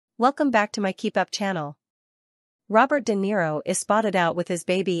Welcome back to my KEEPUP channel. Robert De Niro is spotted out with his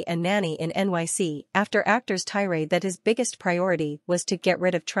baby and nanny in NYC after actor's tirade that his biggest priority was to get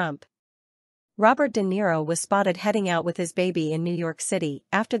rid of Trump. Robert De Niro was spotted heading out with his baby in New York City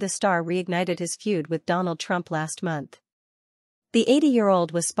after the star reignited his feud with Donald Trump last month. The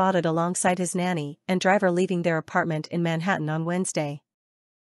 80-year-old was spotted alongside his nanny and driver leaving their apartment in Manhattan on Wednesday.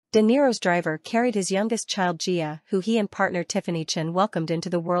 De Niro's driver carried his youngest child Gia, who he and partner Tiffany Chen welcomed into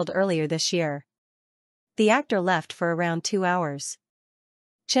the world earlier this year. The actor left for around 2 hours.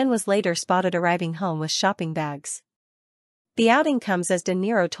 Chen was later spotted arriving home with shopping bags. The outing comes as De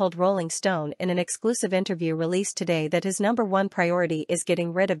Niro told Rolling Stone in an exclusive interview released today that his #1 priority is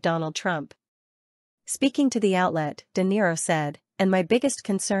getting rid of Donald Trump. Speaking to the outlet, De Niro said, "And my biggest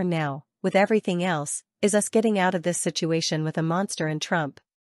concern now, with everything else, is us getting out of this situation with a monster in Trump.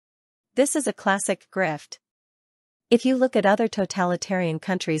 This is a classic grift. If you look at other totalitarian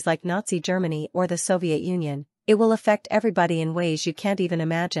countries like Nazi Germany or the Soviet Union, it will affect everybody in ways you can't even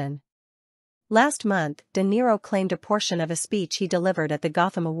imagine." Last month, De Niro claimed a portion of a speech he delivered at the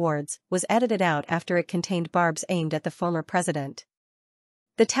Gotham Awards was edited out after it contained barbs aimed at the former president.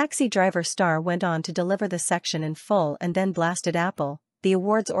 The Taxi Driver star went on to deliver the section in full and then blasted Apple, the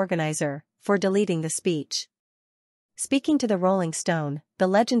awards organizer, for deleting the speech. Speaking to the Rolling Stone, the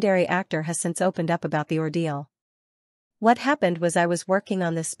legendary actor has since opened up about the ordeal. "What happened was I was working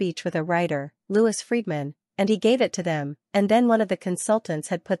on this speech with a writer, Louis Friedman, and he gave it to them, and then one of the consultants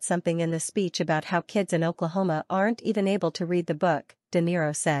had put something in the speech about how kids in Oklahoma aren't even able to read the book," De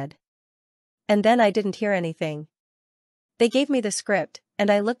Niro said. "And then I didn't hear anything. They gave me the script, and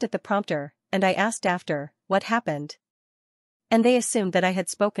I looked at the prompter, and I asked after, what happened? And they assumed that I had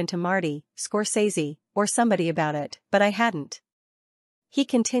spoken to Marty, Scorsese, or somebody about it, but I hadn't." He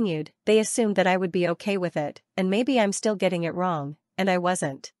continued, "They assumed that I would be okay with it, and maybe I'm still getting it wrong, and I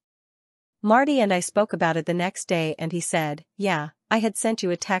wasn't. Marty and I spoke about it the next day and he said, 'Yeah, I had sent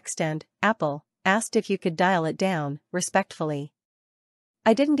you a text and, Apple, asked if you could dial it down, respectfully.'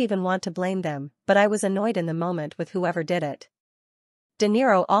 I didn't even want to blame them, but I was annoyed in the moment with whoever did it." De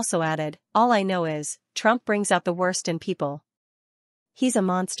Niro also added, "All I know is, Trump brings out the worst in people. He's a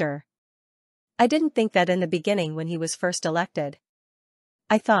monster. I didn't think that in the beginning when he was first elected.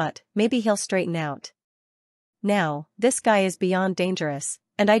 I thought, maybe he'll straighten out. Now, this guy is beyond dangerous,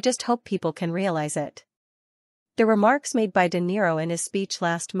 and I just hope people can realize it." The remarks made by De Niro in his speech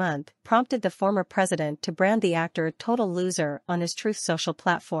last month prompted the former president to brand the actor a total loser on his Truth Social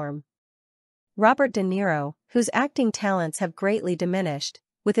platform. Robert De Niro, whose acting talents have greatly diminished,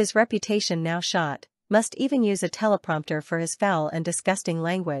 with his reputation now shot, must even use a teleprompter for his foul and disgusting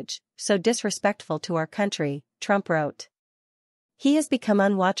language, so disrespectful to our country, Trump wrote. "He has become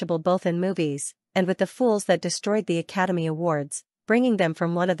unwatchable both in movies, and with the fools that destroyed the Academy Awards, bringing them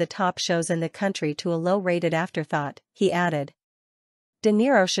from one of the top shows in the country to a low-rated afterthought," he added. De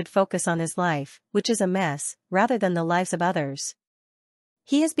Niro should focus on his life, which is a mess, rather than the lives of others.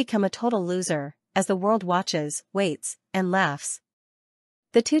 He has become a total loser, as the world watches, waits, and laughs.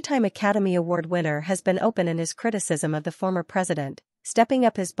 The two-time Academy Award winner has been open in his criticism of the former president, stepping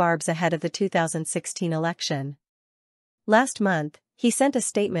up his barbs ahead of the 2016 election. Last month, he sent a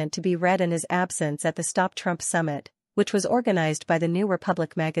statement to be read in his absence at the Stop Trump Summit, which was organized by the New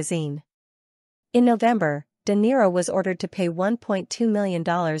Republic magazine. In November, De Niro was ordered to pay $1.2 million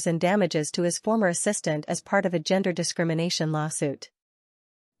in damages to his former assistant as part of a gender discrimination lawsuit.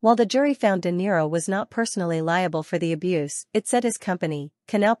 While the jury found De Niro was not personally liable for the abuse, it said his company,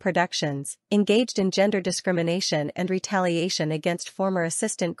 Canal Productions, engaged in gender discrimination and retaliation against former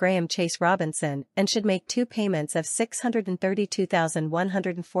assistant Graham Chase Robinson and should make 2 payments of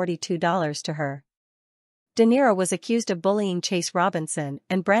 $632,142 to her. De Niro was accused of bullying Chase Robinson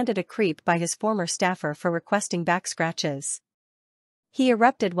and branded a creep by his former staffer for requesting back scratches. He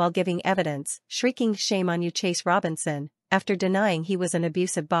erupted while giving evidence, shrieking, "Shame on you, Chase Robinson," after denying he was an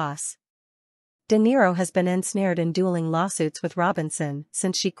abusive boss. De Niro has been ensnared in dueling lawsuits with Robinson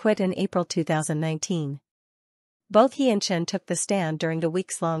since she quit in April 2019. Both he and Chen took the stand during the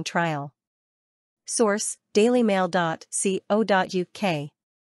weeks-long trial. Source: dailymail.co.uk.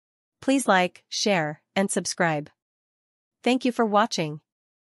 Please like, share, and subscribe. Thank you for watching.